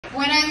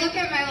When I look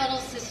at my little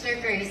sister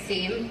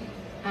Gracie,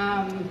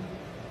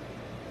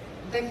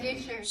 the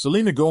future.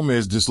 Selena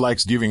Gomez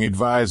dislikes giving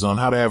advice on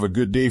how to have a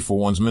good day for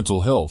one's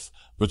mental health,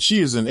 but she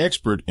is an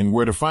expert in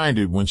where to find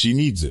it when she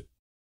needs it.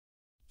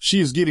 She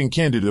is getting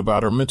candid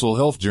about her mental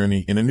health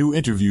journey in a new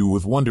interview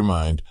with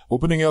Wondermind,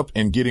 opening up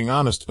and getting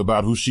honest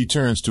about who she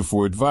turns to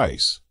for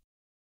advice.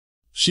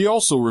 She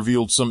also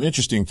revealed some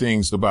interesting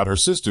things about her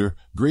sister,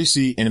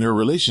 Gracie, and her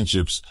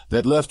relationships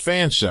that left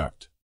fans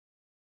shocked.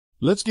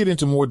 Let's get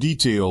into more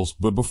details,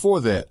 but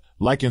before that,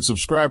 like and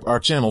subscribe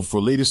our channel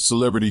for latest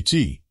celebrity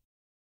tea.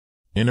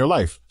 In her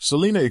life,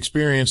 Selena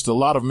experienced a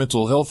lot of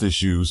mental health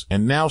issues,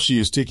 and now she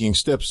is taking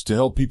steps to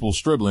help people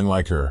struggling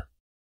like her.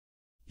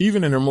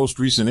 Even in her most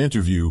recent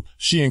interview,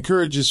 she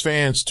encourages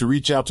fans to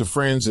reach out to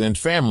friends and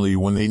family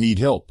when they need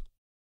help.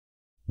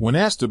 When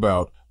asked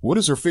about what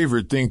is her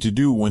favorite thing to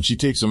do when she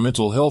takes a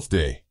mental health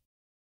day,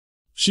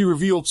 she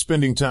revealed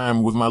spending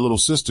time with my little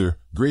sister,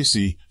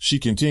 Gracie. She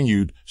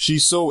continued,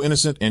 "She's so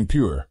innocent and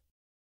pure.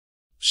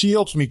 She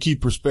helps me keep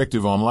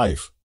perspective on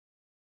life.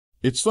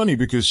 It's funny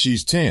because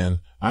she's 10,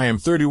 I am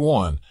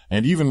 31,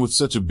 and even with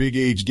such a big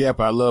age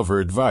gap I love her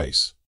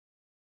advice.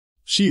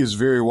 She is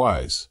very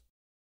wise."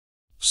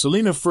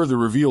 Selena further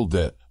revealed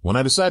that, "When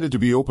I decided to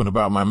be open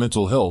about my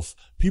mental health,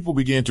 people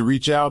began to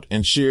reach out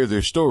and share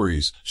their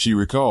stories," she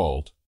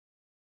recalled.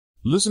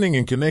 "Listening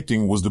and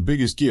connecting was the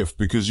biggest gift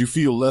because you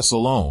feel less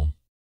alone."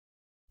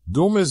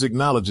 Gomez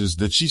acknowledges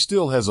that she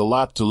still has a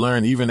lot to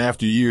learn even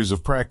after years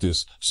of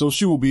practice, so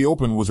she will be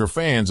open with her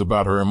fans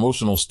about her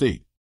emotional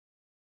state.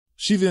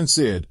 She then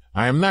said,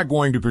 "I am not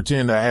going to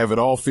pretend I have it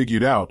all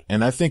figured out,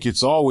 and I think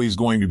it's always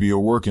going to be a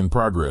work in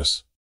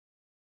progress.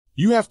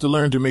 You have to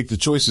learn to make the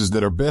choices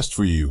that are best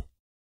for you."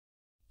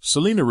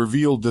 Selena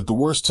revealed that the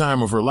worst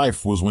time of her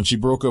life was when she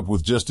broke up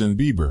with Justin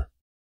Bieber.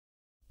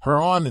 Her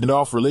on and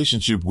off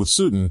relationship with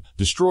Sutton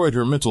destroyed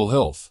her mental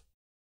health.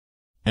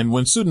 And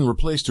when Sutton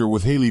replaced her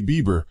with Hailey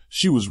Bieber,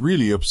 she was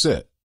really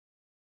upset.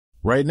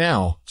 Right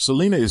now,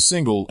 Selena is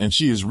single and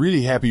she is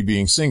really happy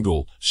being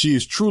single. She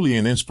is truly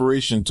an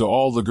inspiration to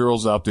all the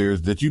girls out there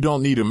that you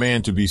don't need a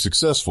man to be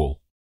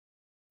successful.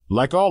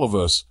 Like all of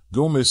us,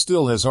 Gomez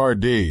still has hard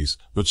days,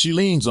 but she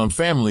leans on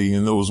family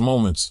in those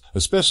moments,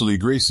 especially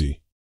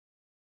Gracie.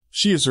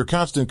 She is her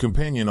constant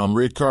companion on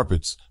red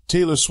carpets,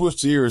 Taylor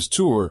Swift's Eras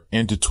tour,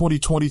 and to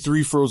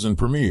 2023 Frozen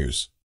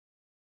premieres.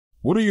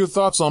 What are your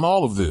thoughts on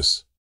all of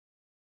this?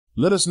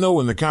 Let us know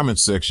in the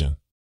comments section.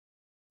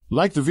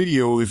 Like the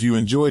video if you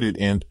enjoyed it,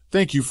 and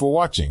thank you for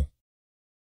watching.